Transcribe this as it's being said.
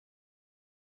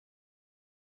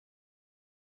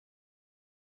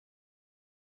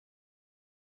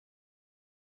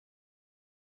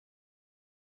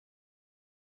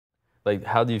like,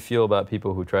 how do you feel about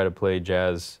people who try to play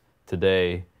jazz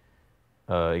today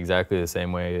exactly the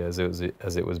same way as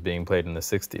it was being played in the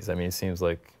 60s? I mean, it seems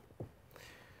like...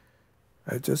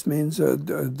 It just means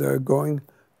they're going,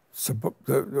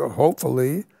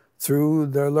 hopefully, through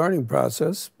their learning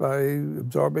process by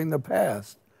absorbing the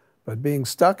past. But being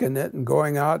stuck in it and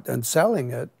going out and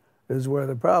selling it is where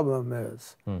the problem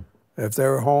is. If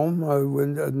they're home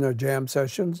in their jam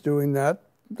sessions doing that,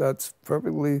 that's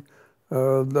perfectly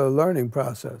the learning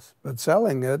process. But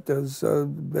selling it is a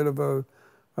bit of a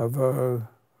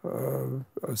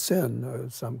sin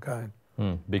of some kind.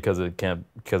 Because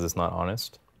it's not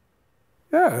honest?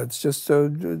 Yeah, it's just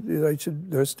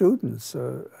they're students,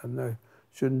 and they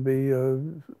shouldn't be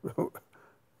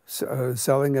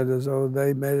selling it as though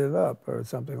they made it up or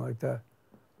something like that.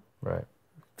 Right.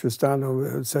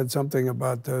 Tristano said something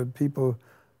about people,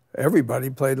 everybody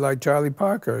played like Charlie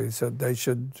Parker. He said they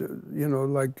should, you know,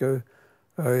 like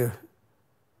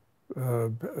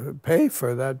pay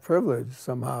for that privilege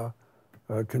somehow,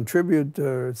 contribute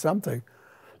or something.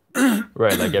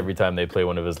 Right, like every time they play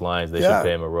one of his lines, they should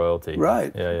pay him a royalty.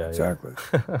 Right, yeah, exactly.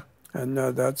 And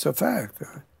that's a fact.